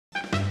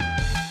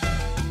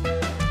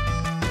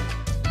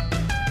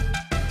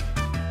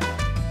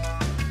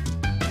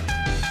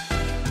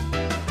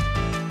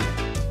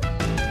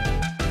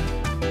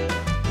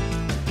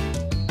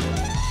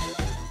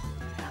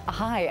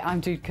Hey,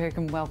 I'm Jude Kirk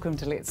and welcome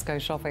to Let's Go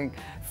Shopping.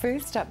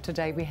 First up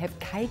today we have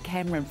Kay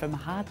Cameron from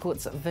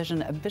Harcourt's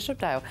Vision in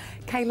Bishopdale.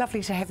 Kay,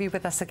 lovely to have you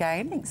with us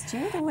again. Thanks,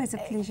 Jude, always a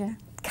pleasure.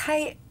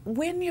 Kay,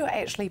 when you're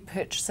actually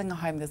purchasing a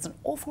home, there's an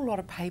awful lot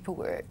of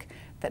paperwork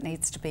that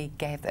needs to be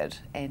gathered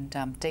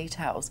and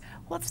details.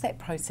 What's that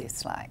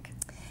process like?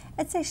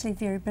 It's actually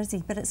very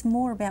busy, but it's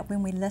more about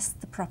when we list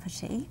the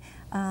property.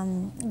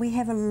 We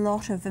have a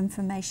lot of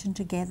information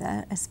to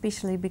gather,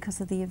 especially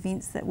because of the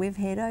events that we've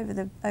had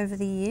over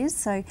the years.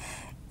 So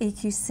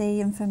EQC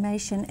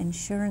information,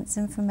 insurance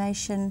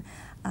information,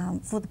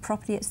 for the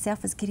property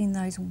itself is getting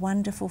those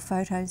wonderful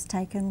photos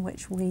taken,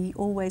 which we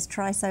always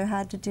try so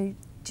hard to do,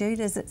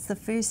 Jude, as it's the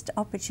first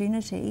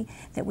opportunity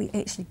that we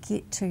actually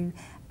get to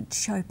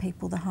show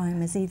people the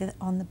home, is either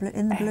on the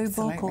in the blue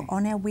book or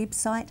on our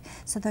website.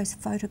 So those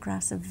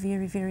photographs are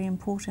very, very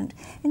important.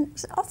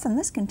 And often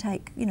this can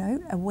take, you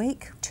know, a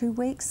week, 2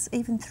 weeks,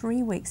 even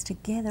 3 weeks to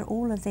gather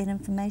all of that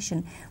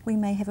information. We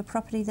may have a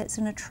property that's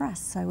in a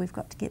trust, so we've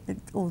got to get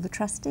all the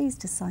trustees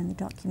to sign the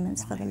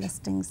documents for the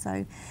listing.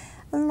 So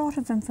a lot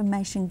of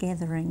information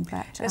gathering,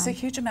 but there's a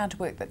huge amount of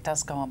work that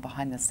does go on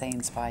behind the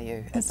scenes by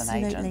you as an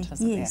agent,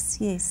 isn't there?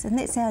 Yes, and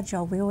that's our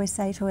job. We always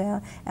say to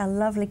our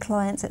lovely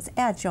clients, it's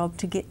our job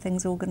to get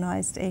things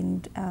organised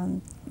and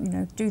you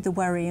know, do the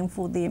worrying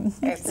for them.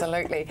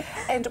 Absolutely.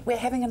 And we're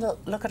having a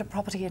look at a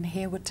property in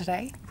Harewood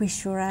today. We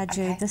sure are,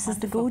 Jude. Okay, this is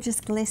the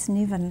gorgeous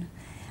Glasnevin.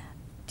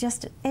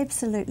 Just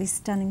absolutely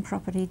stunning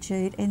property,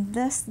 Jude, and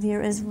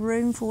there is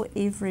room for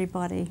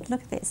everybody.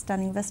 Look at that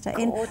stunning vista.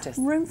 Gorgeous.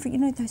 And room for, you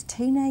know, those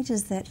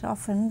teenagers that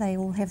often they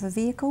all have a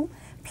vehicle.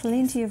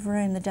 Plenty of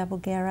room, the double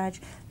garage.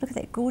 Look at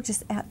that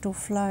gorgeous outdoor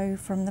flow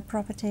from the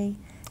property.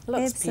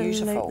 Looks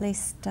absolutely beautiful.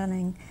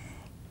 Stunning.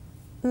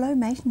 Low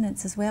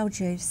maintenance as well,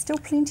 Jude. Still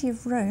plenty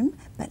of room,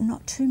 but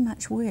not too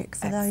much work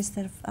for those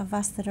of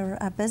us that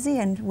are busy,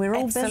 and we're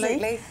all busy.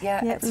 Absolutely,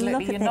 yeah,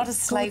 absolutely. You're not a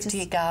slave to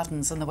your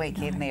gardens on the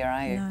weekend there,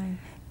 are you? No.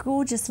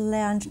 Gorgeous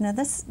lounge. Now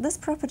this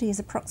property is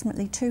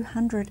approximately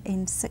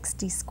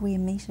 260 square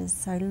metres,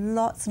 so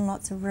lots and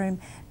lots of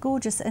room.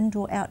 Gorgeous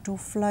indoor-outdoor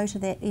flow to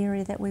that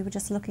area that we were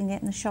just looking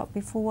at in the shop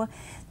before.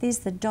 There's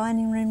the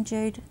dining room,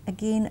 Jude.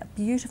 Again, a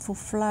beautiful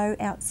flow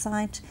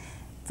outside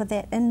for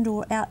that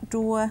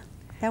indoor-outdoor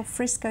al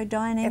fresco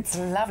dining. It's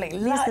lovely.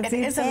 It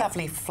is a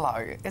lovely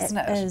flow, isn't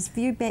it? It is.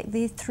 View back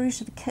there through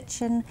to the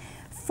kitchen.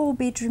 4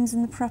 bedrooms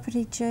in the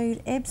property,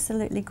 Jude.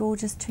 Absolutely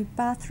gorgeous. 2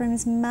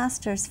 bathrooms.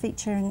 Master is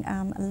featuring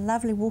a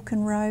lovely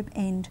walk-in robe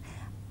and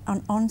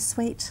an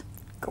ensuite.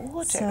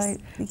 Gorgeous.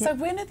 So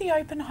when are the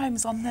open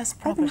homes on this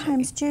property? Open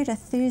homes, Jude, are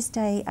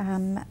Thursday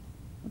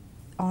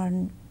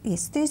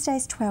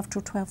Thursdays 12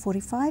 till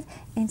 12:45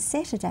 and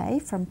Saturday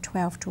from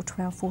 12 till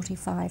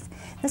 12:45.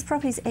 This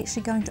property is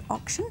actually going to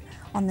auction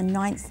on the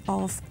 9th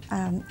of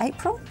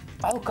April.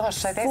 Oh gosh,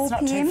 so that's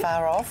not too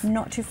far off.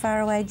 Not too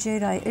far away,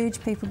 Jude. I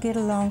urge people get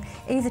along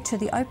either to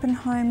the open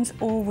homes,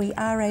 or we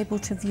are able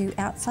to view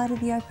outside of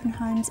the open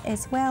homes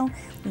as well.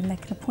 We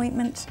make an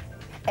appointment.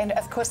 And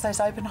of course those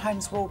open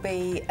homes will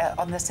be,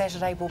 on the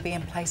Saturday, will be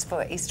in place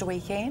for Easter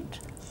weekend?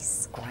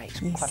 Yes.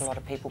 Great. Yes. Quite a lot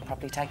of people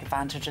probably take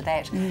advantage of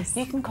that. Yes.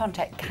 You can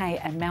contact Kay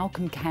and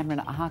Malcolm Cameron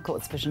at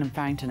Harcourt's Vision in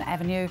Farrington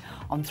Avenue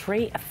on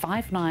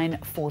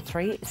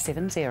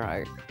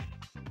 3594370.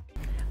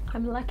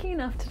 I'm lucky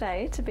enough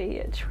today to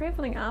be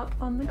travelling up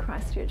on the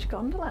Christchurch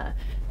gondola.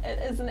 It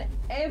is an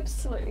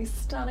absolutely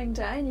stunning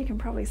day, and you can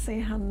probably see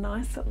how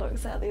nice it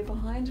looks out there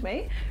behind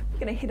me. We're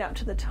going to head up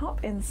to the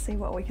top and see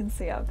what we can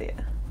see up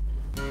there.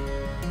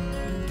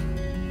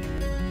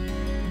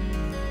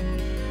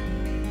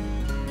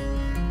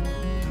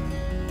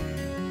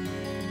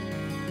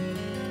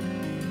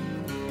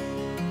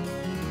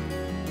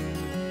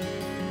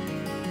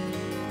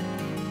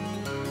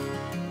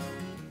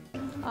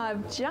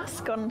 I've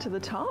just gotten to the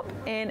top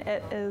and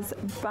it is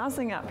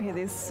buzzing up here.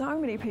 There's so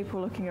many people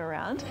looking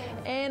around,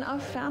 and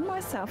I've found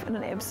myself in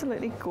an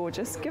absolutely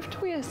gorgeous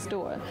giftware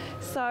store.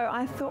 So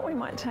I thought we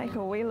might take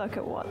a wee look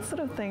at what sort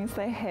of things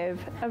they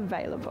have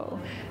available.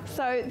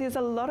 So there's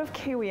a lot of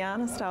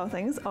Kiwiana style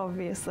things,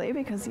 obviously,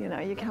 because you know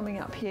you're coming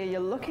up here,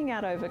 you're looking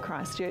out over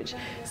Christchurch.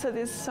 So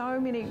there's so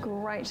many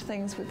great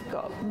things. We've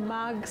got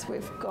mugs,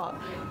 we've got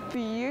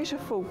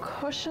beautiful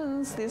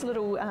cushions, there's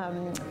little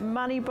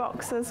money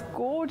boxes,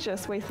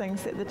 gorgeous wee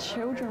things that the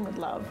children would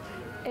love.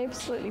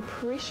 Absolutely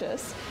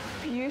precious,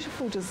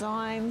 beautiful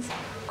designs.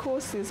 Of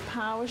course there's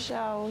power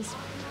shells,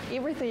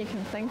 everything you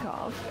can think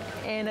of,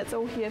 and it's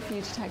all here for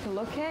you to take a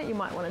look at. You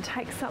might want to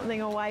take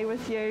something away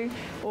with you,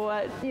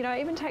 or you know,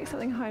 even take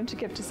something home to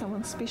give to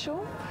someone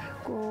special.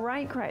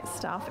 Great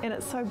stuff, and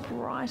it's so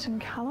bright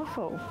and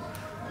colourful.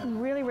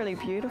 Really, really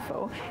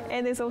beautiful.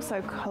 And there's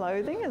also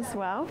clothing as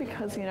well,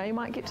 because you know you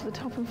might get to the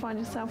top and find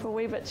yourself a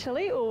wee bit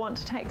chilly, or want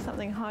to take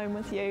something home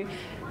with you,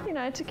 you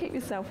know, to keep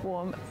yourself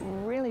warm.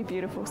 Really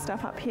beautiful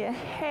stuff up here.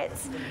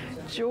 Hats,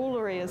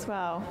 jewellery as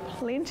well.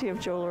 Plenty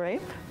of jewellery.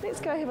 Let's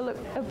go have a look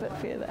a bit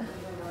further.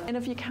 And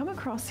if you come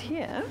across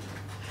here,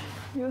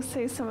 you'll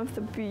see some of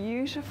the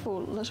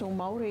beautiful little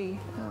Māori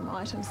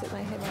items that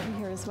they have over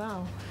here as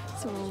well.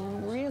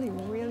 some really,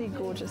 really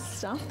gorgeous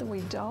stuff. The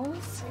wee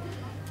dolls,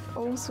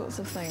 all sorts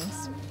of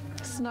things.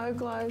 Snow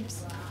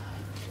globes.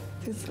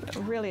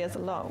 There really is a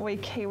lot. Wee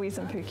kiwis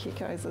and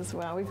pukekos as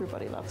well.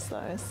 Everybody loves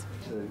those.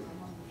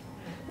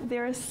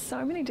 There are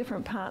so many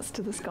different parts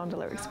to this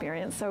gondola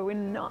experience, so we're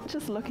not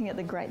just looking at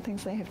the great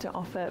things they have to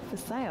offer for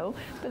sale,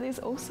 but there's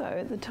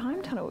also the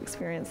time tunnel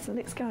experience, so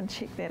let's go and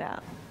check that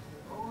out.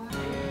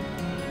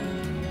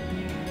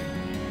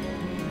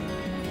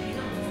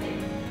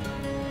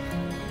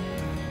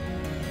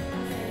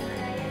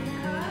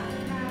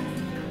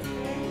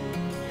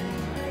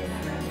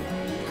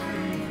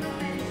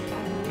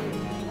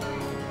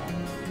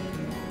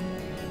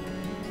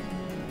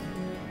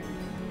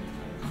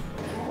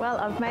 Well,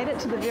 I've made it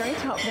to the very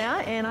top now,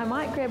 and I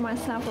might grab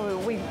myself a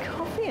wee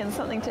coffee and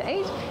something to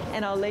eat,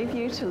 and I'll leave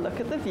you to look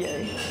at the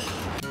view.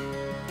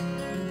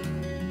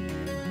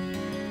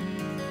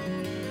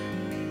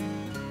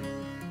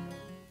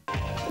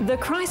 The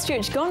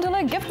Christchurch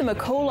Gondola, give them a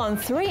call on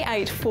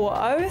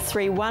 3840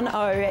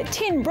 310 at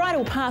 10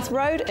 Bridle Path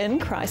Road in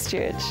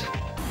Christchurch.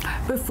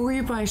 Before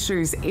you buy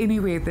shoes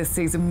anywhere this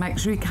season, make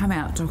sure you come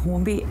out to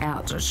Hornby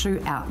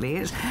Shoe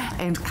Outlet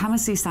and come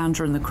and see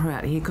Sandra and the crew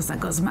out here, because they've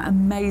got some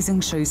amazing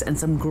shoes and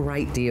some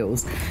great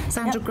deals.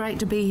 Sandra, great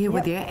to be here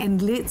with you,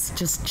 and let's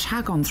just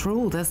chug on through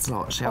all this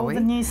lot, shall we? All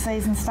the new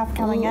season stuff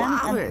coming in.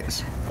 Love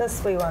it.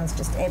 This wee one's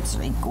just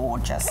absolutely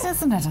gorgeous.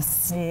 Isn't it a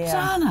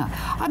stunner?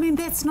 I mean,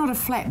 that's not a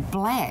flat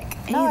black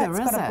either, is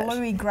it? It's got a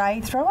bluey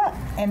grey through it,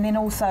 and then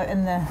also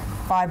in the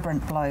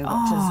vibrant blue,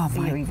 which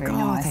is very, very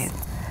nice.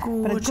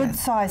 But a good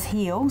size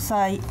heel,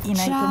 so you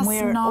know you can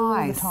wear it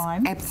all the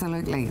time.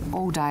 Absolutely,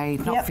 all day,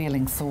 not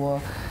feeling sore.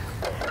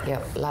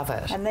 Yep, love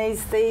it. And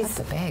these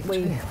bag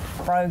wee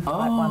brogue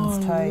type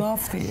ones too.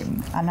 Love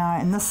them. I know,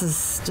 and this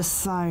is just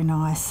so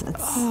nice.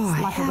 It's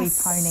like a wee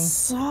pony.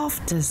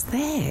 Soft is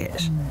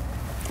that?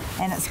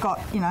 And it's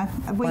got, you know,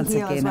 a wee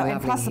heel as well. And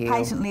plus the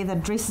patent leather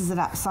dresses it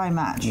up so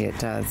much. Yeah, it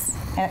does.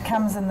 And it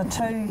comes in the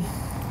two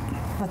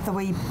with the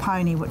wee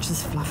pony, which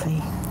is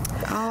fluffy.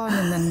 Oh, and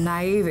then the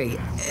navy,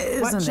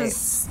 isn't it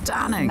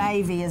stunning?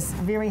 Navy is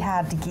very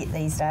hard to get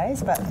these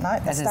days, but no,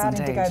 they're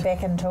starting to go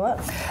back into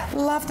it.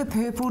 Love the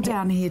purple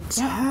down here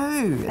too.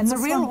 And it's a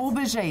real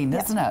aubergine,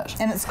 isn't it?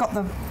 And it's got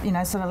the, you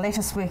know, sort of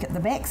lettuce work at the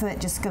back, so that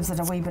just gives it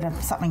a wee bit of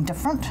something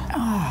different.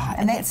 Oh,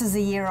 and that's a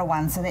Zero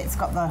one, so that's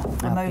got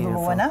the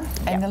removable inner.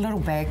 And the little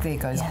bag there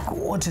goes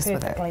gorgeous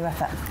perfectly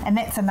with it. And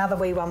that's another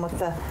wee one with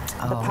the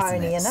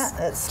pony in it.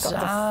 It's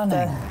got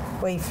the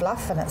wee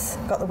fluff, and it's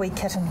got the wee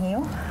kitten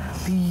heel.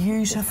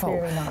 Beautiful.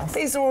 Very nice.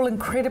 These are all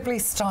incredibly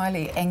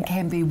stylish and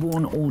can be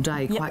worn all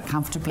day quite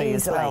comfortably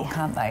as well,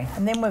 can't they?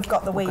 And then we've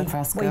got the wee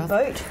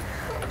boot.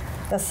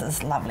 This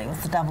is lovely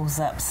with the double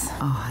zips.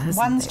 Oh,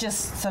 one's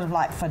just sort of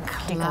like for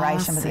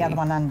decoration, but the other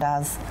one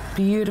undoes.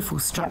 Beautiful,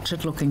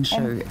 structured looking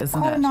shoe, isn't it?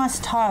 Quite a nice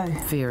toe.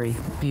 Very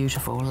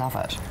beautiful, love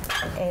it.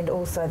 And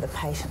also the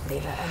patent leather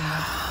in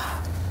there.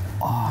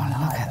 Oh,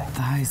 look at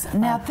those.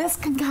 Now, this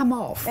can come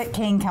off. It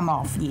can come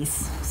off,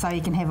 yes. So you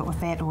can have it with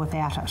that or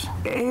without it.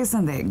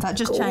 Isn't that So it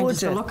just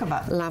changes the look of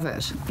it. Love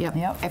it. Yep.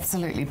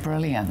 Absolutely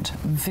brilliant.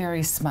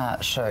 Very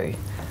smart shoe.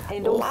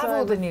 And also love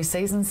all the new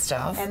season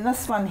stuff. And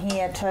this one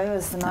here too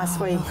is the nice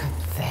wee look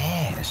at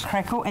that.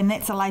 crackle. And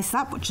that's a lace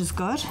up, which is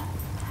good.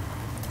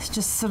 It's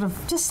just sort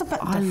of, just a bit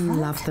different. I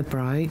love the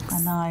brogues.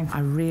 I know. I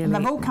really, and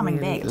they're all coming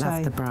really back love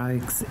too. the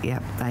brogues.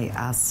 Yep, they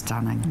are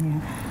stunning.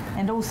 Yeah.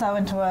 And also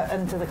into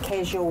the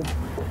casual,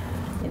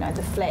 you know,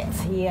 the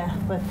flats here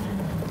with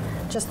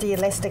just the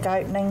elastic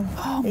opening,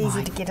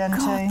 easy to get into.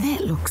 God,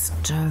 that looks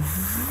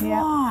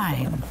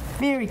divine. Yep.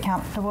 Very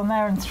comfortable, and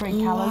they're in 3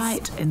 colours.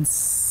 Light and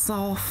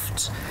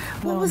soft.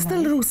 What was the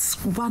little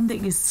one that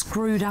you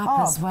screwed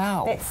up as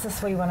well? That's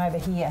this wee one over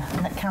here,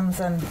 and it comes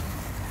in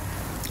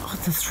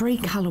the 3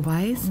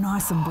 colourways.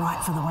 Nice and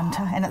bright for the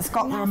winter. And it's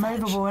got the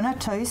removable inner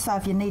too, so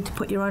if you need to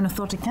put your own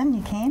orthotic in,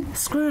 you can.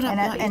 Screw it up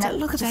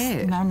look at that.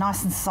 You know,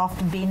 nice and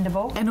soft and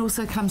bendable. And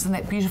also comes in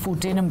that beautiful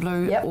denim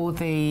blue or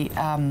the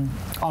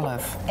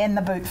olive. And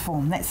the boot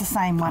form. That's the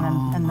same one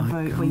in the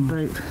boot, wee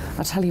boot.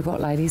 I'll tell you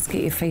what, ladies,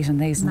 get your feet in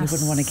these and you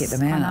wouldn't want to get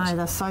them out. I know,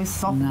 they're so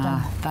soft.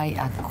 They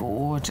are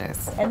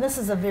gorgeous. And this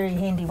is a very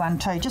handy one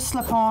too. Just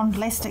slip on,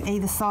 elastic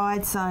either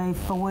side, so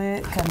for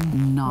work.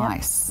 And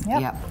nice.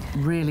 Yep.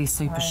 Really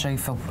super shoe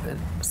for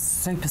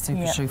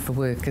shoe for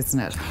work, isn't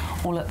it?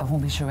 All at the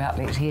Hornby Shoe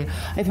Outlet here.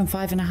 Open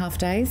 5.5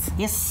 days?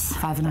 Yes.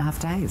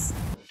 5.5 days.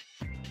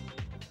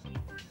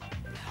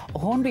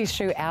 Hornby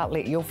Shoe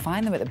Outlet, you'll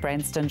find them at the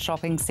Branston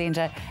Shopping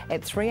Centre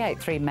at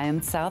 383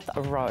 Main South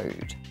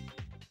Road.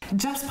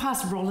 Just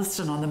past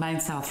Rolleston on the Main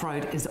South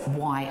Road is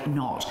Why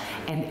Not,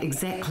 and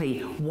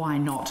exactly why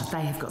not?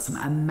 They have got some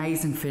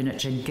amazing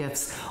furniture,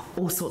 gifts,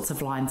 all sorts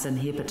of lines in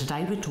here, but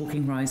today we're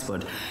talking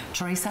rosewood.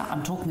 Teresa,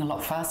 I'm talking a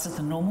lot faster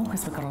than normal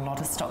because we've got a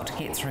lot of stock to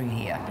get through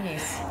here.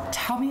 Yes.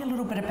 Tell me a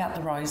little bit about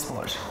the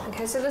rosewood.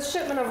 Okay, so the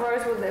shipment of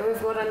rosewood that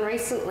we've got in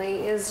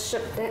recently is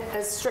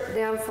stripped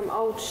down from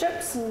old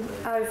ships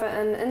over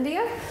in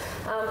India.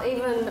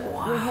 We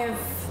have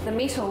the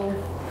metal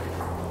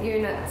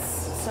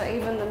units. So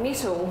even the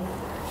metal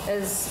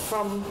is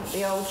from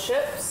the old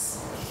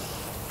ships.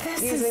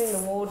 Using the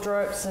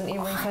wardrobes and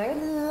everything. I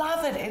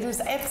love it. It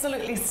is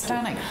absolutely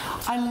stunning.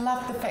 I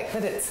love the fact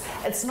that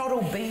it's not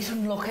all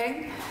beaten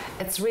looking.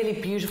 It's really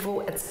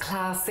beautiful. It's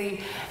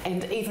classy,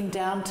 and even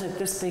down to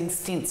this being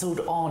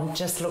stenciled on,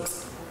 just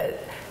looks.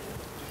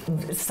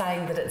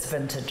 Saying that it's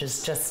vintage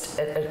is just,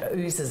 it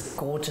oozes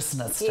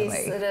gorgeousness to me.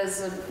 Yes, it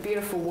is a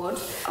beautiful wood,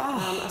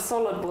 a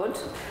solid wood.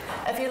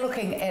 If you're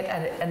looking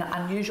at an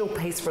unusual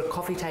piece for a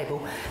coffee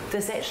table,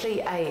 there's actually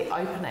a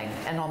opening,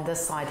 and on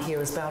this side here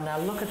as well. Now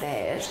look at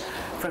that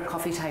for a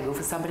coffee table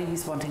for somebody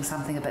who's wanting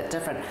something a bit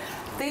different.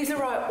 These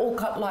are all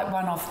cut like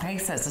one-off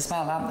pieces as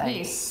well, aren't they?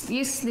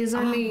 Yes. There's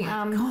only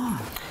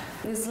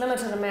there's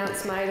limited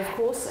amounts made, of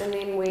course, and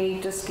then we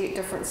just get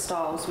different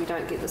styles. We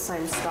don't get the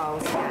same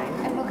styles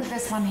again. And look at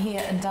this one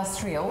here,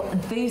 industrial.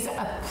 These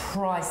are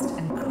priced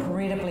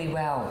incredibly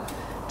well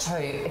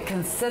too,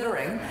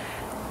 considering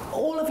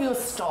all of your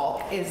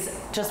stock is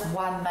just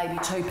one, maybe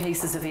two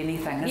pieces of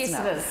anything, isn't it? Yes,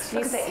 it is.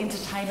 Look at that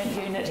entertainment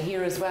unit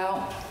here as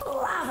well.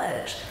 Love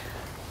it.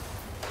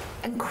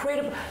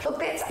 Incredible. Look,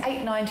 that's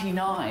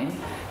 $8.99.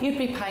 You'd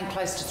be paying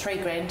close to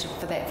 $3,000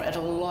 for that at a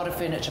lot of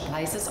furniture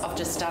places. I've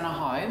just done a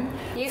home,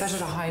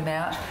 fitted a home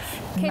out.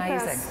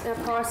 Amazing. Keep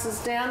our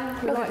prices down.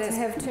 We Look like at to this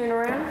have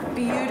turnaround.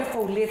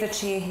 Beautiful leather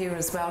chair here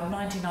as well,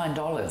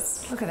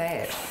 $99. Look at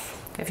that.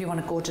 If you want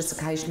a gorgeous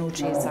occasional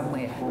chair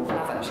somewhere.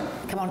 Love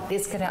it. Come on,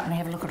 let's get out and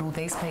have a look at all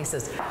these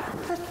pieces.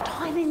 The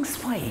dining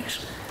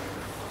suite.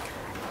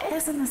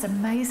 Isn't this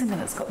amazing?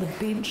 And it's got the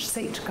bench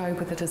seat to go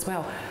with it as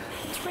well.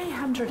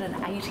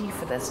 $380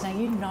 for this. Now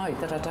you know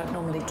that I don't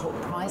normally talk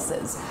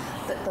prices,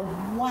 but the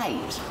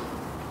weight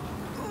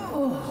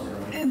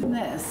in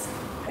this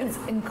is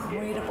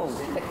incredible.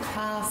 The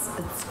class,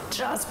 it's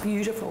just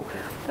beautiful.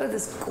 Look at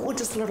this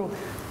gorgeous little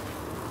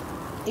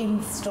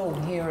install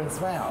here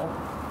as well.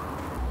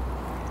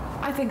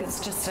 I think it's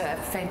just a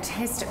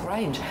fantastic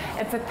range.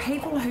 And for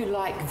people who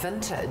like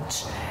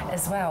vintage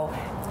as well,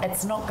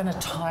 it's not going to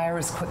tire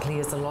as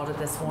quickly as a lot of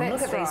this one.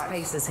 Look at these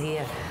pieces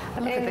here.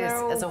 And look at this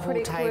as a hall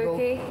table.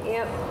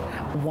 Yep.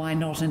 Why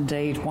not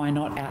indeed? Why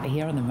not out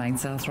here on the Main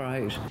South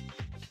Road?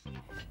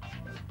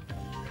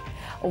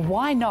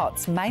 Why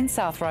Not's Main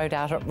South Road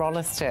out at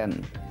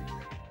Rolleston.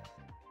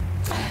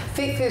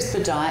 Feet First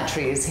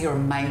Podiatry is here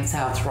on Main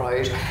South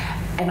Road.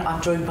 And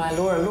I'm joined by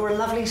Laura. Laura,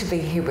 lovely to be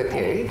here with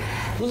you.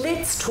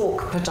 Let's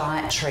talk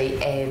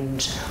podiatry and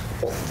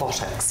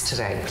orthotics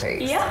today,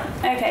 please. Yeah,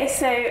 okay,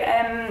 so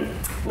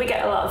we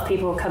get a lot of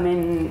people come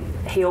in,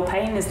 heel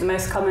pain is the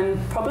most common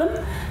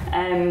problem.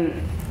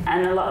 And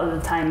a lot of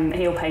the time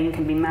heel pain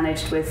can be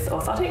managed with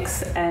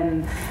orthotics.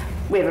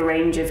 We have a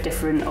range of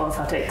different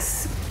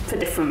orthotics for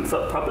different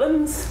foot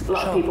problems. A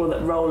lot of people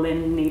that roll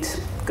in need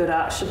good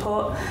arch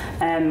support.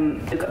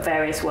 We've got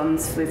various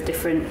ones with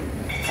different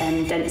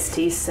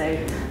densities, so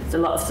there's a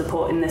lot of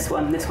support in this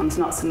one. This one's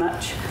not so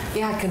much.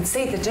 Yeah, I can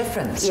see the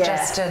difference. Yeah,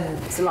 just in,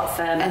 it's a lot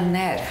firmer. In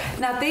that.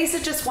 Now, these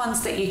are just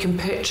ones that you can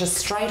purchase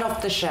straight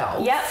off the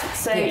shelf. Yep,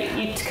 so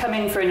you'd come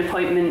in for an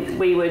appointment,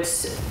 we would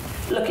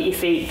look at your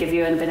feet, give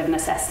you a bit of an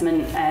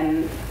assessment,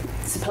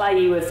 supply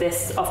you with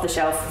this off the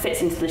shelf,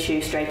 fits into the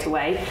shoe straight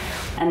away,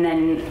 and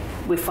then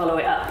we follow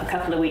it up a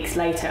couple of weeks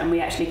later and we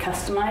actually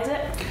customise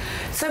it.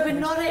 So we're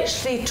not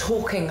actually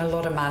talking a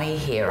lot of money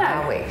here,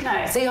 are we?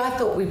 No. See, I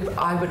thought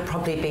I would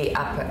probably be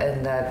up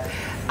in the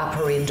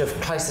upper end of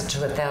closer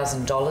to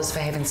 $1,000 for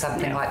having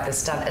something like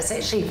this done. It's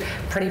actually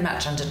pretty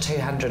much under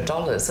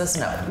 $200,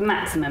 isn't it?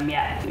 Maximum,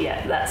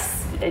 yeah.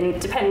 That's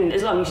independent,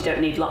 as long as you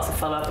don't need lots of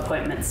follow-up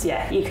appointments.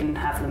 Yeah, you can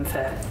have them for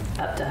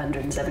up to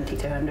 170,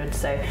 200.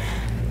 So.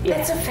 Yeah.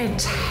 That's a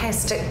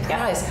fantastic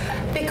price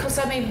because,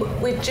 I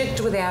mean, we're jigged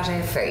without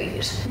our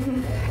feet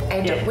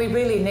and we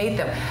really need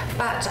them.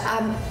 But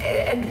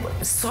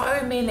and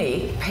so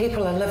many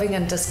people are living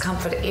in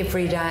discomfort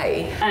every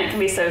day. And it can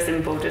be so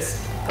simple,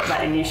 just put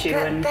that in your shoe.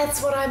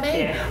 That's what I mean.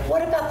 Yeah.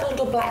 What about the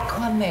little black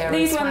one there?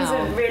 These ones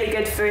are really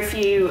good for if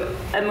you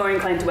are more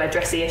inclined to wear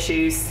dressier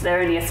shoes. They're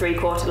only a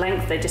 3/4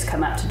 length, they just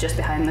come up to just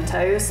behind the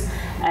toes.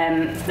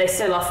 They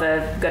still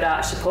offer good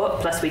arch support,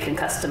 plus we can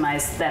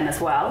customise them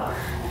as well.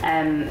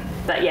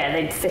 But yeah,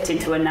 they fit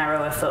into a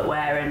narrower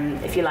footwear,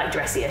 and if you like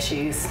dressier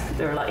shoes,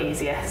 they're a lot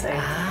easier. So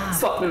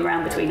swap them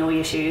around between all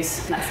your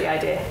shoes. That's the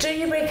idea. Do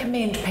you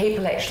recommend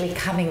people actually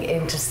coming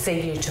in to see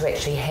you to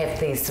actually have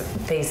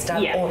these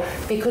done? Yeah. Or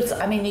because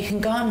I mean, you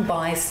can go and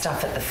buy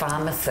stuff at the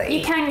pharmacy.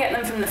 You can get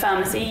them from the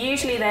pharmacy.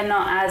 Usually they're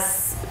not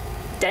as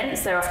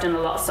dense, they're often a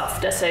lot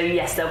softer, so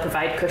yes, they'll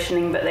provide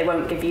cushioning, but they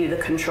won't give you the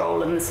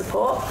control and the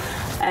support.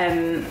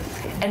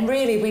 And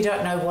really, we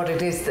don't know what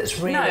it is that's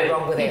really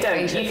wrong with it.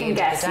 You can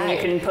guess and you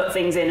can put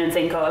things in and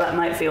think, oh, that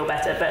might feel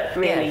better, but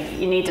really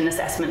you need an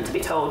assessment to be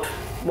told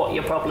what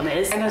your problem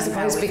is. And I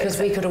suppose because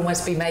we could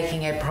almost be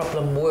making a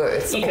problem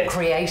worse or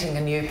creating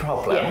a new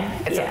problem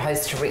as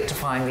opposed to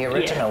rectifying the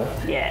original.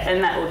 Yeah,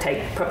 and that will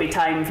take probably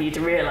time for you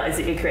to realise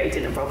that you're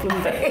creating a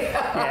problem,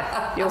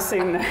 but you'll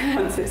soon know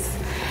once it's...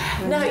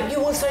 Now, you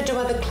also do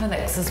other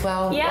clinics as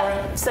well?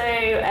 Yeah, so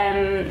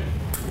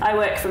I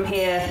work from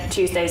here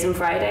Tuesdays and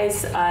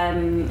Fridays.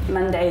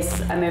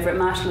 Mondays I'm over at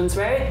Marshlands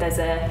Road. There's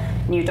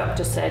a new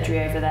doctor's surgery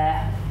over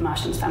there,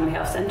 Marshlands Family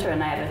Health Centre,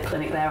 and I have a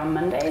clinic there on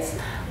Mondays.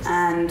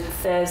 And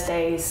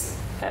Thursdays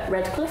at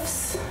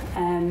Redcliffe's.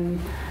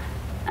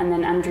 And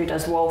then Andrew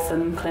does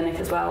Waltham Clinic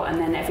as well, and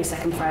then every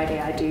second Friday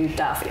I do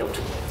Darfield.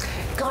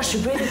 Gosh, you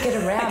really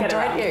get around,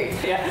 don't you?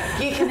 Yeah.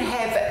 You can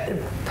have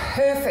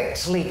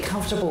perfectly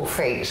comfortable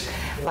feet.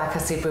 Like I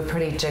said, we're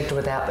pretty jigged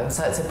without them,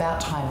 so it's about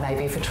time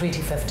maybe for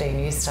 2015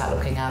 you start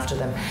looking after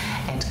them,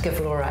 and give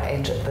Laura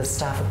and the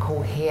staff a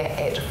call here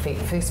at Feet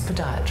First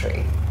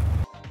Podiatry.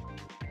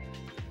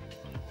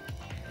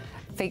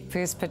 Feet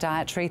First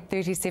Podiatry,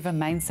 37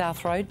 Main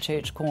South Road,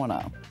 Church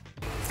Corner.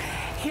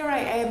 Here I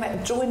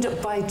am, joined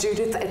by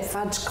Judith at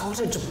Fudge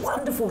Cottage.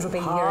 Wonderful to be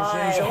here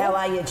as usual. How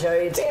are you,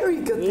 Jude? Very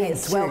good,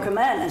 yes, thank you. Welcome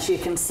in. As you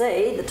can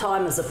see, the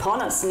time is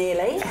upon us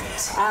nearly.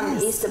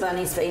 The Easter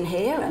Bunny's been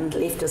here and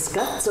left us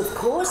gifts, of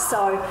course.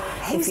 So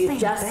He's been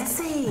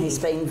busy. He's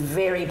been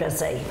very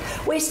busy.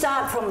 We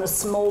start from the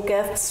small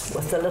gifts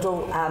with the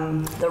little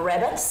the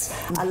rabbits.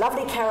 A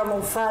lovely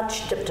caramel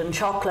fudge dipped in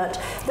chocolate.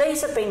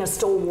 These have been a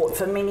stalwart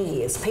for many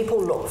years. People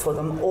look for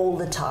them all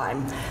the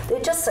time. They're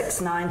just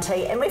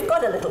 $6.90, and we've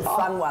got a little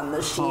fun one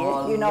this year.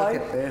 You know,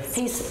 look at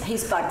this.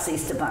 He's Bugs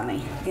Easter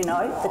Bunny. You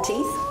know, the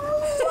teeth.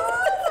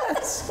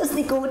 Isn't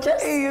he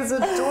gorgeous? He is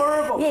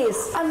adorable.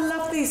 Yes. I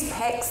love these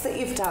packs that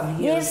you've done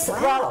here. Yes,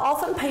 as well,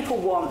 often people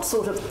want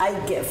sort of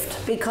a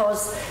gift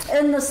because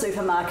in the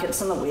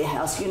supermarkets and the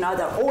warehouse, you know,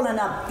 they're all in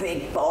a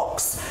big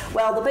box.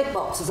 Well, the big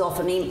box is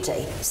often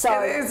empty. So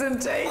It is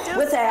indeed.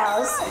 with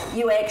ours,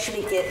 you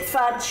actually get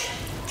fudge,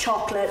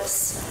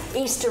 chocolates,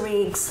 Easter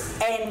eggs,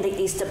 and the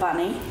Easter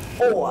Bunny,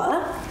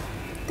 or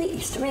the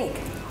Easter egg.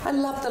 I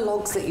love the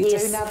logs that you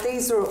Yes. do. Now,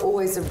 these are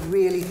always a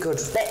really good,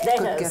 That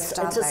good is, gift,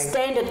 aren't it's a they?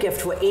 standard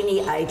gift for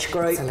any age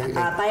group. Absolutely.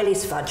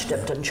 Bailey's fudge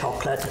dipped in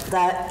chocolate.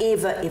 They're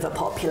ever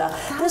popular.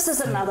 This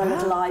is another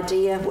little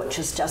idea, which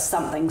is just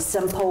something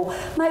simple,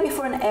 maybe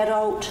for an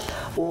adult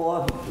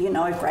or, you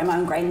know, grandma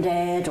and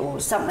granddad or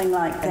something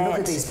like that. And look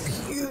at these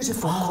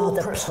beautiful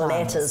the corporate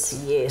platters,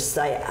 yes,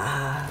 they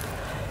are.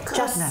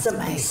 Just Goodness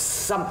simply me.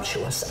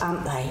 sumptuous,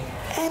 aren't they?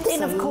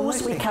 Then, of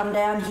course, we Absolutely. come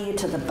down here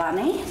to the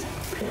bunny.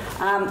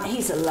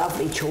 He's a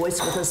lovely choice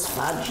with his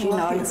fudge, you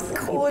know. His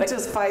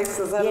gorgeous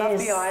faces. I love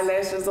the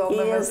eyelashes on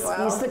them as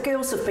well. Yes, the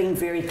girls have been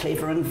very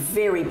clever and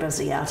very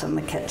busy out in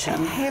the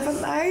kitchen.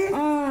 Haven't they?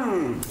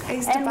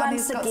 Easter And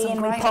Bunny's once got some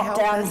again, we great pop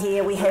down helpers.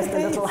 here, we have the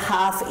Yes. little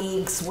half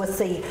eggs with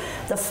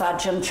the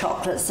fudge and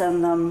chocolates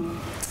in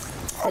them.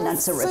 And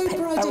it's a repeat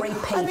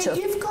I mean, of...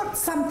 you've got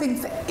something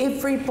for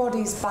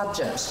everybody's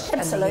budget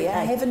Absolutely. in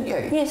here, haven't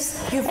you? Yes.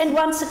 And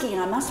once again,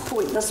 I must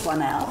point this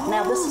one out.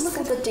 Now, this is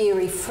for the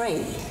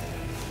dairy-free.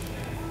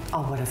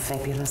 Oh, what a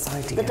fabulous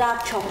idea. The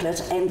dark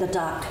chocolate and the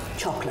dark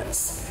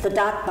chocolates. The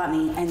dark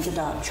bunny and the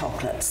dark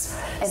chocolates.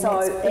 And so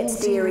that's all it's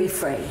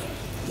dairy-free.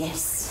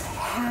 Yes.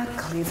 How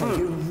clever.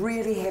 You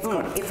really have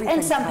got everything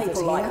And some covered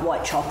people here. like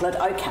white chocolate.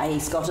 Okay,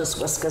 he's got his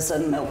whiskers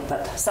and milk,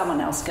 but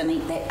someone else can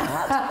eat that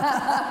part.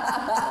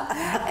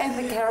 And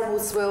the caramel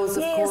swirls,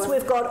 of Yes, course.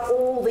 we've got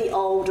all the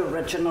old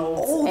originals.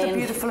 All the and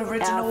beautiful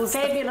originals,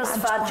 Our fabulous the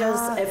fudge fudges.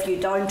 bar. If you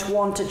don't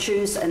want to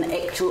choose an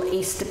actual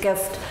Easter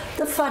gift,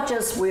 the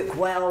fudges work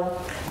well.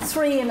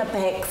 3 in a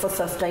pack for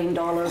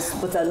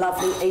 $15 with a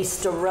lovely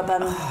Easter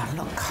ribbon. Oh,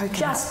 look, coconut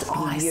Just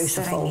ice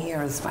beautiful. sitting here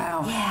as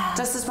well. Yeah.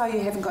 Just as well you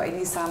haven't got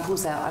any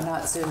samples out. I know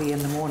it's early in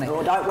the morning.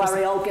 Oh, don't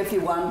worry, I'll give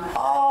you one.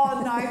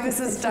 Oh no, this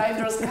is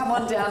dangerous. Come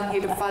on down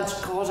here to Fudge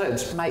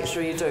Cottage. Make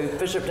sure you do.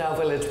 Bishopdale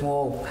Village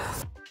Mall.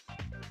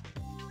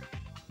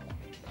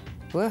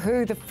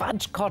 Woohoo, the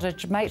Fudge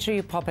Cottage. Make sure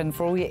you pop in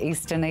for all your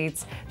Easter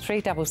needs.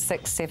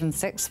 366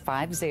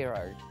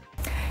 7650.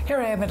 Here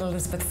I am at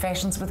Elizabeth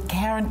Fashions with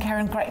Karen.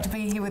 Karen, great to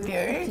be here with you.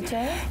 Thank you,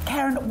 Jo.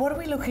 Karen, what are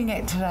we looking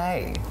at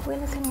today? We're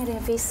looking at our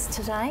vests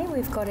today.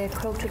 We've got our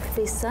quilted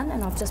vests in,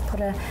 and I've just put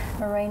a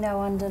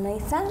merino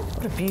underneath it.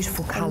 What a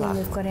beautiful And colour. then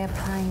we've got our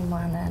plain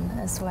one in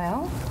as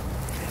well.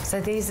 So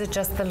these are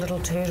just the little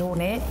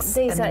turtlenecks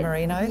in the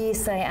merino?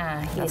 Yes, they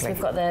are. Yes, Lovely.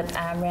 we've got the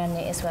round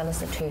neck as well as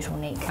the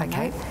turtleneck.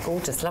 Okay,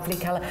 gorgeous, lovely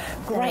colour.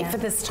 Great for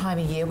this time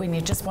of year when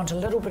you just want a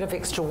little bit of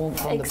extra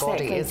warmth on the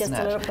body, isn't just it?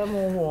 a little bit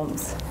more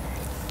warmth.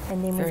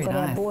 And then Very we've got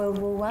nice. our boiled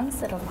wool ones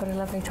that I've put a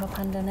lovely top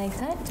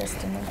underneath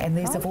it. And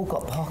these have all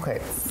got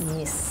pockets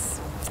Yes.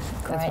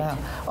 as Great. well.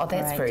 Oh,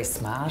 that's Great. very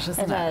smart,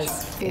 isn't it? It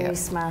is. Very Yeah.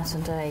 smart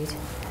indeed.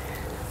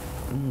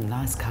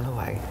 Nice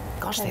colourway.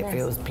 Gosh, It that is.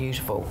 feels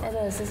beautiful. It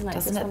is, isn't it?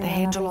 Doesn't Just it? one The of our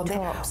handle on lovely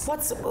that. tops.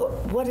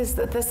 What is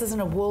that? This isn't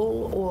a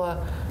wool or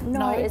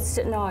No, it's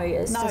just No, a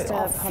it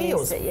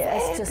feels polyester. Yeah,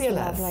 it's just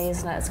fabulous. lovely,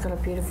 isn't it? It's got a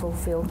beautiful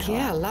feel to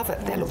Yeah, I it. love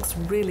it. That looks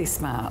really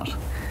smart.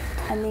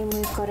 And then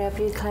we've got our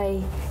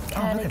boucle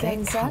Oh, look at that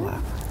cardigans colour.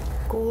 in.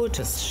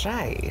 Gorgeous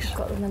shade.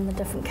 Got them in the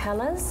different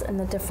colours and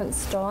the different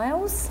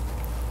styles.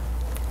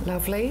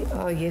 Lovely.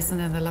 Oh yes, and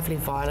then the lovely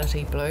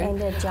violety blue. And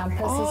their jumpers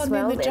oh, as and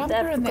well. then the jumper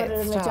They've in got that it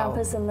in the style.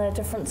 jumpers and the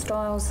different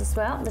styles as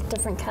well, the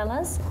different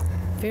colours.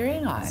 Very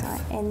nice.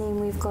 And then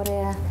we've got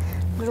our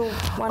little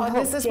one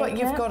this is what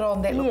you've got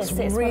on. That looks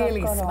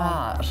really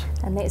smart.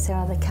 And that's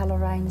our other colour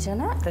range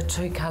in it. The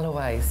 2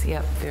 colourways,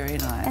 yep, very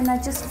nice. And they're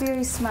just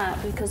very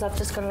smart because I've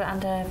just got it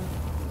under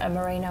a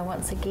merino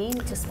once again,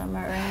 just a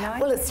merino.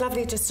 Well, it's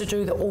lovely just to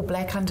do the all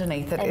black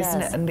underneath it,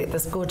 isn't it? And let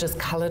this gorgeous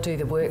colour do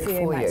the work for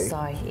you. Very much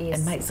so, yes.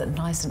 It makes it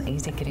nice and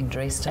easy getting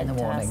dressed in the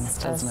mornings,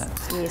 doesn't it?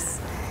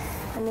 Yes.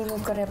 And then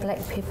we've got our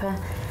black pepper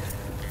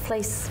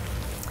fleece.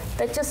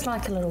 They're just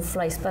like a little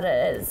fleece, but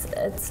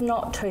it's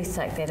not too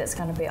thick that it's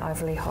going to be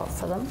overly hot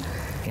for them.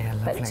 Yeah,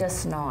 lovely. But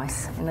just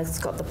nice. And it's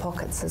got the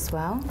pockets as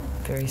well.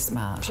 Very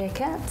smart.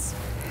 Jackets.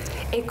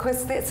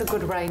 Because that's a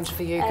good range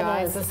for you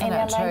guys, isn't it?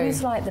 And our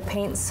ladies like the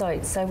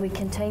pantsuit, so we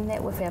can team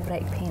that with our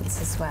black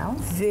pants as well.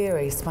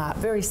 Very smart,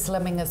 very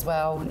slimming as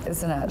well,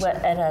 isn't it? Well,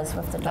 it is,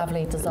 with the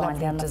lovely design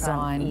down the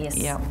front. Yes.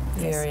 Yep,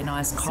 very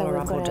nice collar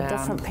up or down. So we've got our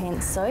different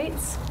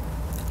pantsuits.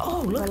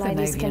 Oh, look, the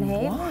navy and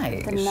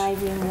white. The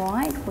navy and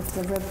white with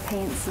the rib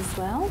pants as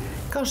well.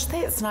 Gosh,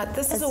 that's nice.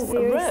 This is all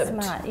very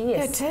ribbed. Smart.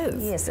 Yes, it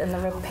is. Yes, and the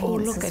rib pants Oh,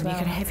 look, as and well. you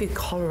can have your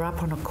collar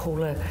up on a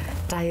cooler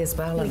day as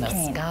well, and a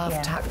scarf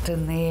tucked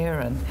in there,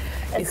 and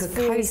you could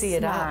cozy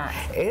it up.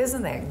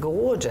 Isn't that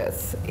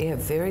gorgeous? Yeah,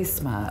 very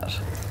smart.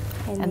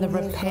 And the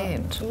rib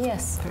pant.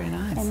 Yes. Very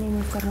nice. And then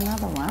we've got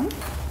another one.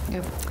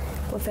 Yep.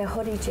 With our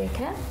hoodie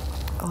jacket.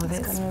 Oh, that's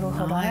it's got a little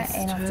hood on it,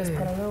 and too. I've just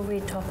put a little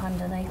red top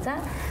underneath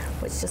that,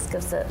 which just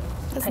gives it,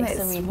 takes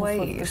the red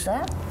with the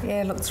zip.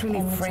 Yeah, it looks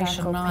really fresh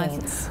and nice.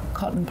 Pants.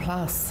 Cotton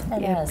plus.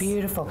 It yeah, is.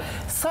 Beautiful.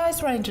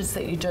 Size ranges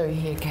that you do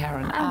here,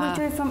 Karen? We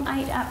do from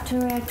 8 up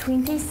to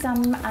 20.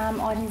 Some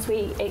items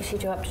we actually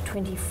do up to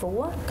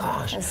 24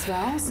 as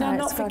well. So now,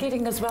 not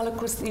forgetting as well, of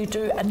course, you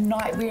do a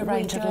nightwear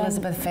range at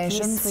Elizabeth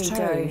Fashions yes, we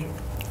too.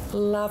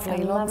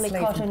 Lovely, lovely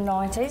cotton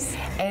nighties.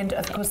 And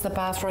of course the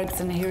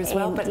bathrobes in here as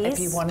well, but if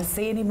you want to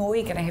see any more,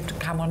 you're going to have to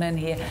come on in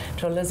here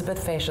to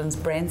Elizabeth Fashions,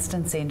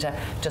 Branston Centre,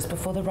 just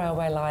before the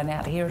railway line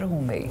out here at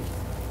Hornby.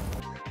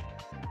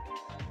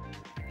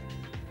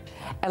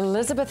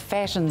 Elizabeth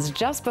Fashions,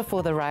 just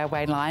before the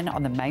railway line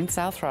on the main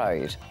South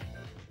Road.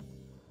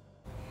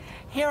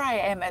 Here I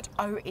am at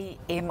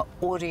OEM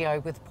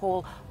Audio with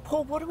Paul.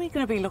 Paul, what are we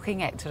going to be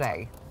looking at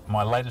today?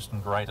 My latest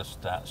and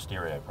greatest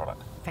stereo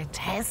product.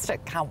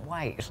 Fantastic, can't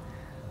wait.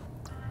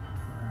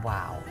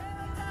 Wow.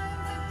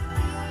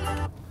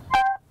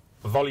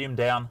 Volume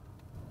down.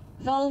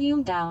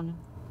 Volume down.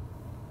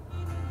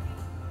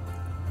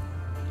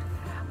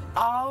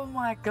 Oh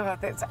my God,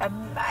 that's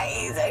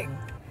amazing.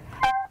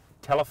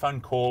 Telephone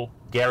call,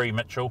 Gary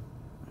Mitchell.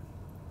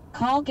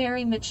 Call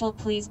Gary Mitchell,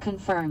 please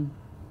confirm.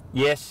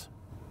 Yes.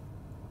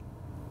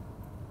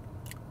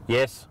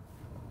 Yes.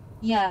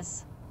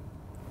 Yes.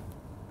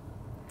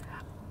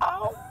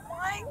 Oh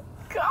my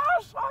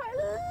gosh, I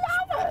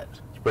love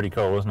it. It's pretty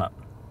cool, isn't it?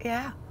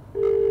 Yeah.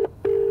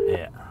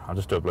 Yeah, I'll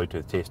just do a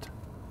Bluetooth test.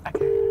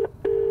 Okay.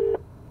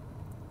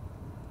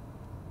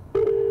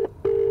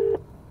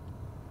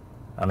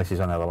 Unless he's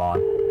on the other line,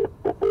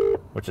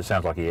 which it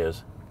sounds like he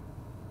is.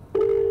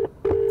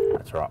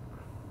 That's right.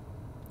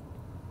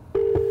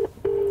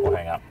 We'll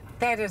hang up.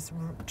 That is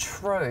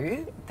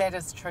true. That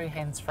is true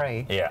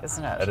hands-free, Yeah,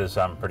 isn't it? It is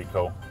pretty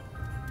cool.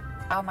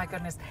 Oh my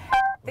goodness.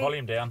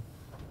 Volume down.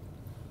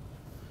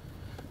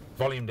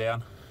 Volume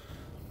down.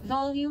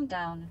 Volume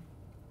down.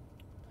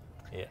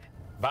 Yeah.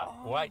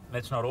 But wait,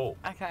 that's not all.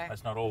 Okay.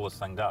 That's not all this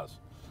thing does.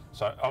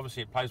 So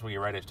obviously it plays all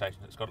your radio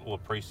stations. It's got all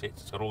the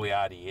presets. It's got all the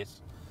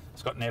RDS.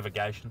 It's got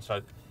navigation.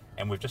 So,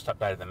 and we've just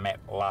updated the map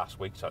last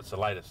week. So it's the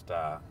latest,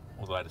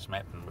 all the latest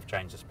map, and we've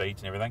changed the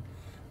speeds and everything.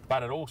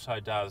 But it also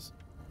does.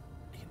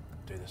 You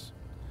can do this.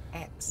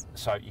 Apps.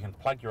 So you can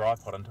plug your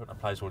iPod into it, and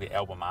it plays all your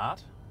album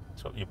art.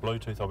 It's got your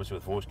Bluetooth, obviously,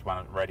 with voice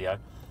command and radio.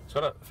 It's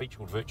got a feature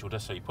called virtual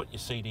disc. So you put your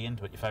CD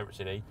into it, your favourite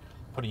CD.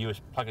 Put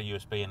plug a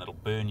USB in, it'll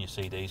burn your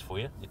CDs for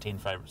you, your 10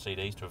 favourite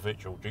CDs, to a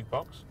virtual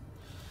jukebox.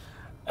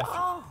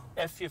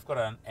 If you've got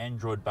an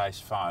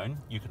Android-based phone,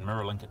 you can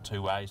mirror link it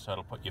 2 ways, so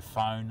it'll put your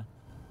phone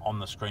on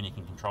the screen. You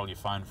can control your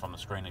phone from the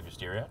screen of your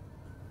stereo.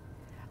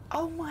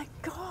 Oh my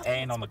God!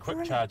 And on the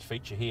quick charge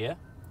feature here,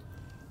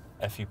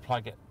 if you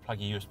plug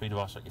your USB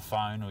device at your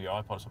phone or your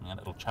iPod or something in,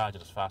 it'll charge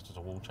it as fast as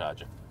a wall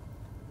charger.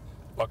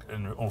 Like,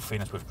 in all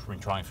fairness, we've been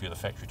trying a few of the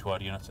factory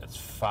Toyota units. It's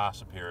far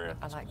superior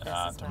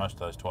to most of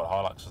those Toyota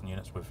Hiluxes and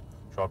units we've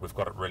tried. We've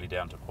got it really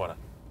down to quite a...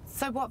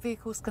 So what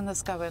vehicles can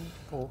this go in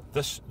for?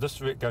 This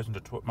goes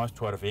into most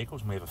Toyota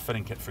vehicles, and we have a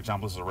fitting kit. For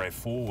example, this is a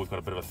RAV4. We've got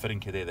a bit of a fitting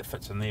kit there that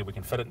fits in there. We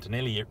can fit it into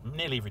nearly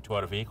every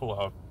Toyota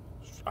vehicle.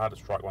 Hard to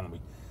strike one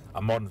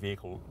a modern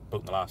vehicle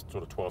built in the last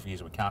sort of 12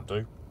 years we can't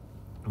do.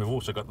 We've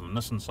also got them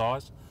Nissan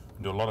size.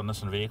 We do a lot of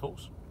Nissan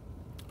vehicles.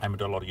 And we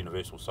do a lot of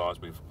universal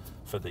size. We've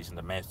fit these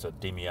into Mazda,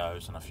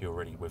 Demios, and a few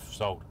already. We've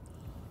sold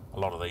a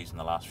lot of these in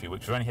the last few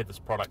weeks. We've only had this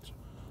product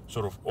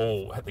sort of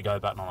all hit the go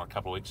button on a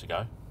couple of weeks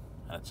ago,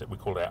 and we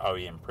call it our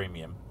OEM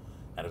Premium.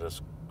 And it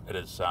is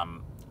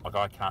like,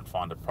 I can't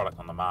find a product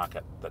on the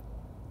market that,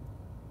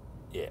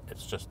 yeah,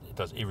 it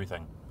does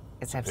everything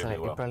It's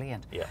absolutely well.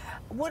 brilliant. Yeah.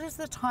 What is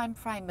the time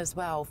frame as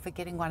well for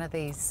getting one of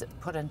these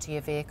put into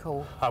your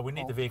vehicle? We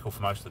need the vehicle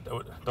for most of the.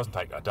 It doesn't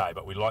take a day,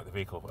 but we like the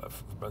vehicle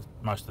for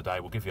most of the day.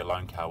 We'll give you a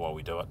loan car while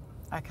we do it.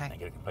 Okay. And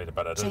get it completed,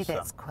 but it Gee, is.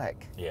 that's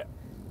quick. Yeah.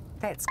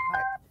 That's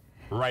quick.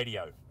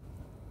 Radio.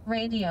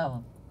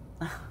 Radio.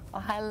 Oh,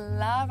 I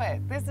love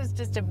it. This is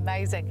just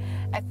amazing.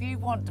 If you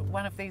want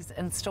one of these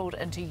installed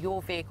into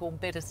your vehicle,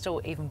 better still,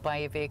 even buy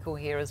a vehicle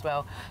here as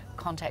well,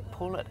 contact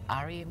Paul at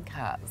REM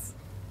Cars.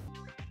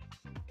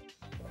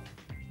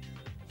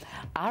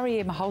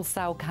 REM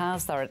Wholesale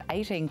Cars, they're at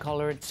 18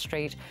 Coleridge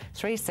Street,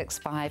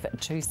 365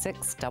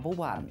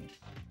 2611.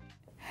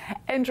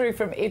 Andrew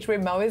from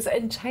Edgeware Mowers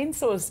and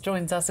Chainsaws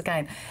joins us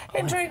again.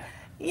 Andrew,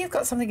 you've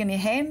got something in your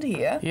hand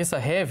here. Yes, I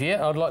have,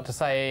 yeah. I'd like to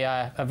say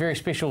a very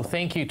special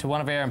thank you to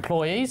one of our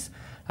employees,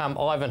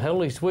 Ivan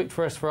Hill. He's worked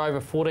for us for over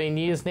 14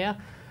 years now.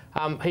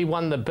 He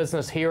won the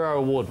Business Hero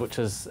Award, which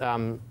is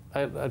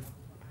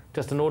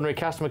just an ordinary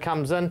customer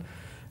comes in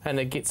and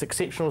it gets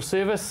exceptional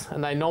service,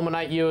 and they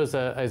nominate you as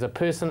a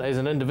person, as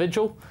an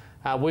individual,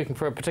 working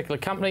for a particular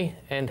company,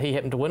 and he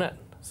happened to win it.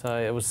 So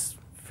it was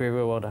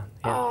very well done.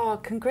 Yeah. Oh,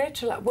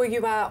 congratulations. Well,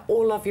 you are,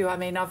 all of you. I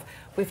mean,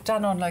 we've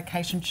done on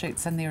location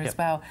shoots in there as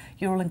well.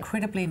 You're all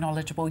incredibly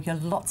knowledgeable. You're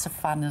lots of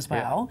fun as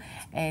well.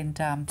 And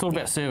it's all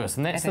about service,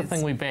 and that's the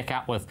thing we back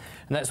up with,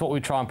 and that's what we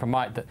try and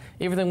promote, that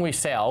everything we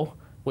sell,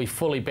 we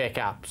fully back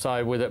up.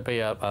 So whether it be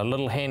a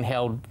little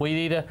handheld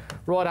weed eater,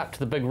 right up to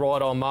the big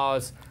ride-on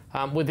mowers,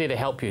 we're there to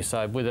help you.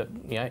 So whether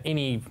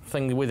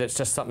anything, whether it's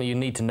just something you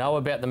need to know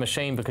about the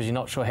machine because you're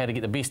not sure how to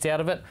get the best out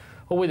of it,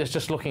 or whether it's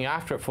just looking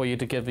after it for you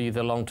to give you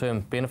the long-term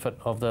benefit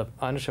of the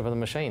ownership of the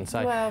machine. So,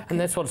 and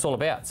that's what it's all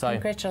about. So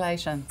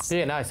congratulations.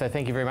 Yeah, no. So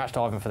thank you very much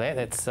to Ivan for that.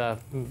 That's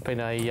been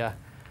a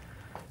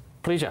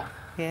pleasure.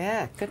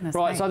 Yeah, goodness.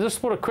 Right. Me. So I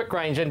just put a quick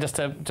range in just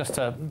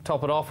to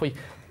top it off. We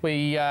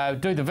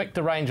do the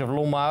Victor range of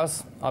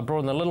lawnmowers. I brought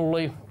in the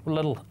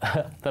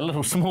the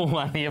little small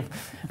one here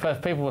for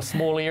people with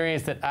small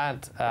areas that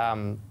aren't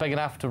big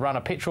enough to run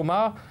a petrol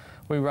mower.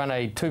 We run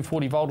a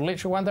 240 volt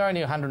electric one. They're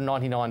only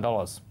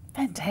 $199.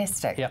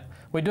 Fantastic. Yeah.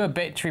 We do a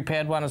battery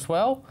powered one as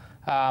well,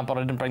 but I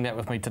didn't bring that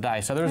with me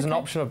today. So there is an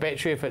option of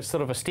battery if it's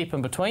sort of a step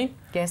in between.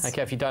 Yes.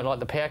 Okay, if you don't like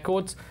the power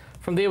cords.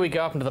 From there we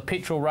go up into the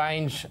petrol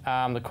range,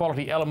 the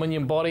quality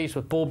aluminium bodies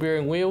with ball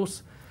bearing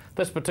wheels.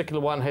 This particular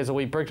one has a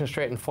wee Briggs &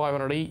 Stratton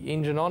 500E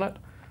engine on it,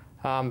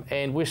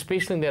 and we're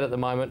specialing that at the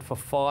moment for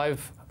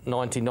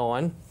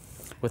 $599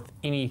 with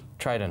any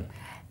trade-in.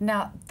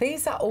 Now,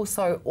 these are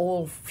also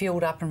all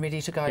fueled up and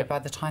ready to go by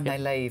the time they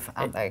leave,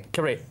 aren't they?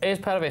 Correct. As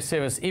part of our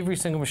service, every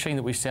single machine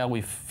that we sell,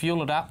 we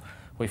fuel it up,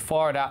 we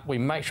fire it up, we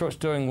make sure it's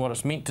doing what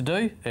it's meant to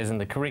do, as in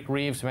the correct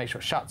revs, to make sure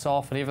it shuts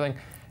off and everything.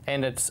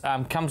 And it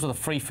comes with a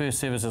free first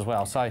service as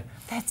well. So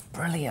that's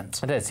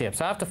brilliant. It is, yeah.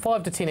 So after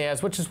 5 to 10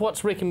 hours, which is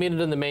what's recommended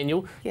in the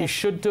manual, you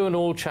should do an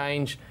oil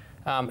change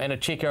and a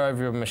checker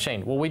over your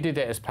machine. Well, we do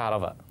that as part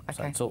of it.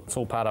 Okay. So it's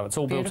all part of it. It's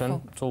all built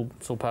in.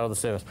 It's all part of the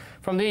service.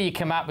 From there, you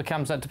come up. It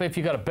comes up to if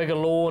you've got a bigger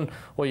lawn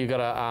or you've got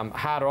a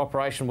harder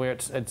operation where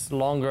it's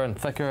longer and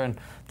thicker, and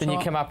then you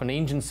come up in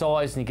engine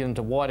size and you get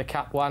into wider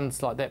cut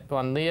ones like that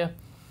one there.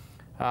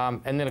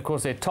 And then, of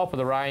course, at top of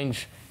the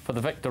range for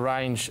the Victor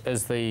range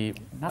is the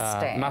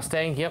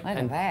Mustang. Yep. Look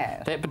at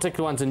that. That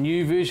particular one's a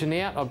new version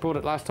out. I brought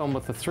it last time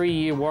with a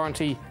 3-year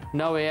warranty,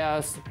 no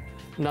hours,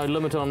 no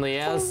limit on the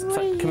hours.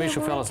 So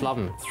commercial fellas love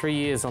them. 3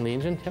 years on the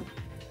engine. Yep.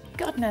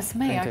 Goodness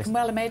me, I can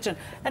well imagine.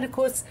 And of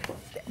course,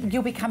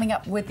 you'll be coming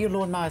up with your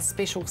lawnmower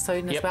special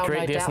soon as well,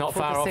 correct. no Yes, doubt. not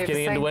far off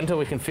getting into winter.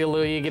 We can feel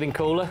the year getting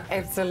cooler.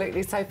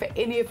 Absolutely. So for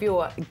any of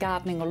your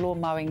gardening or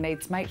lawn mowing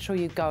needs, make sure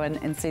you go in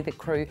and see the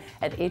crew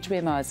at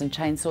Edgeware Mowers and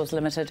Chainsaws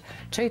Limited,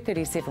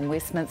 237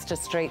 Westminster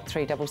Street,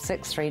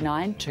 366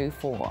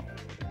 3924.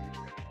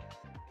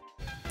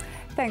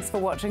 Thanks for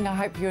watching. I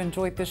hope you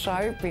enjoyed the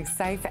show. Be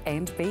safe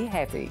and be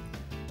happy.